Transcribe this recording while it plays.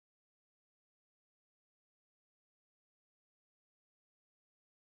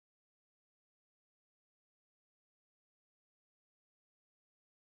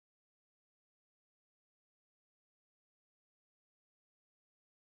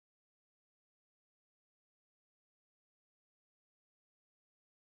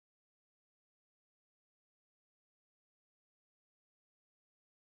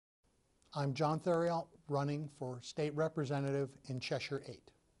I'm John Therriault, running for state representative in Cheshire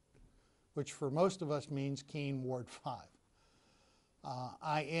 8, which for most of us means Keene Ward 5.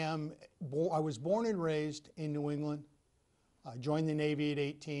 I was born and raised in New England. I joined the Navy at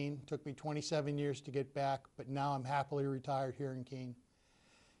 18. Took me 27 years to get back, but now I'm happily retired here in Keene.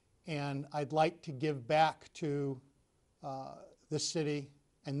 And I'd like to give back to this city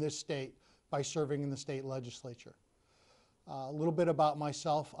and this state by serving in the state legislature. A little bit about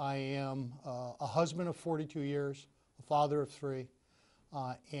myself. I am a husband of 42 years, a father of 3,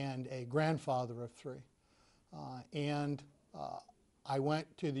 and a grandfather of 3. I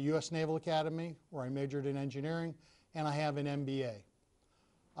went to the U.S. Naval Academy, where I majored in engineering, and I have an MBA.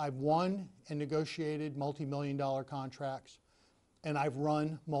 I've won and negotiated multi-million-dollar contracts, and I've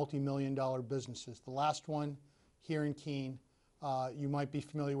run multi-million-dollar businesses. The last one here in Keene, you might be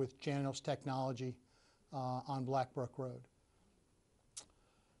familiar with Janos Technology on Blackbrook Road.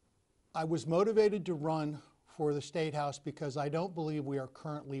 I was motivated to run for the State House because I don't believe we are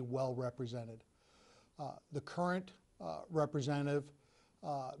currently well represented. The current representative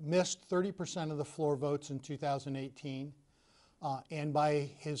missed 30% of the floor votes in 2018, and by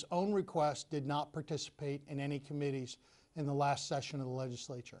his own request did not participate in any committees in the last session of the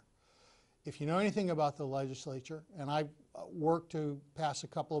legislature. If you know anything about the legislature, and I've worked to pass a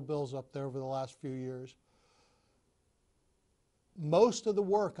couple of bills up there over the last few years, most of the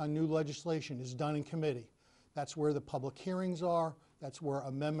work on new legislation is done in committee. That's where the public hearings are, that's where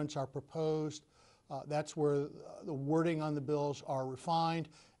amendments are proposed, that's where the wording on the bills are refined,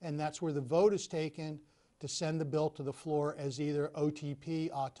 and that's where the vote is taken to send the bill to the floor as either OTP,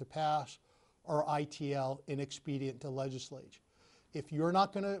 ought to pass, or ITL, inexpedient to legislate. If you're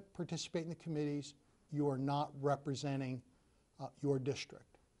not going to participate in the committees, you are not representing your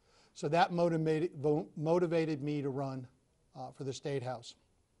district. So that motivated me to run for the State House.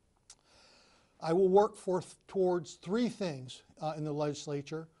 I will work towards 3 things in the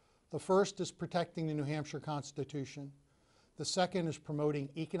legislature. The first is protecting the New Hampshire Constitution. The second is promoting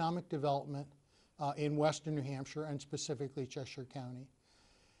economic development in western New Hampshire and specifically Cheshire County.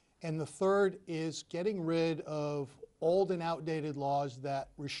 And the third is getting rid of old and outdated laws that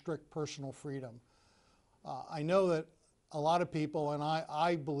restrict personal freedom. I know that a lot of people, and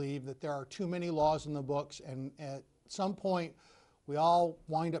I believe that there are too many laws in the books, and at some point we all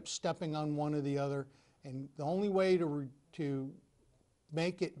wind up stepping on one or the other, and the only way to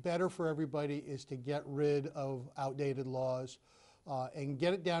make it better for everybody is to get rid of outdated laws and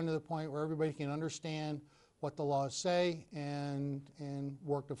get it down to the point where everybody can understand what the laws say and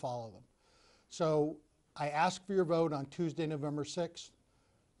work to follow them. So I ask for your vote on Tuesday, November 6th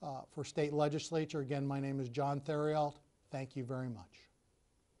for state legislature. Again, my name is John Therriault. Thank you very much.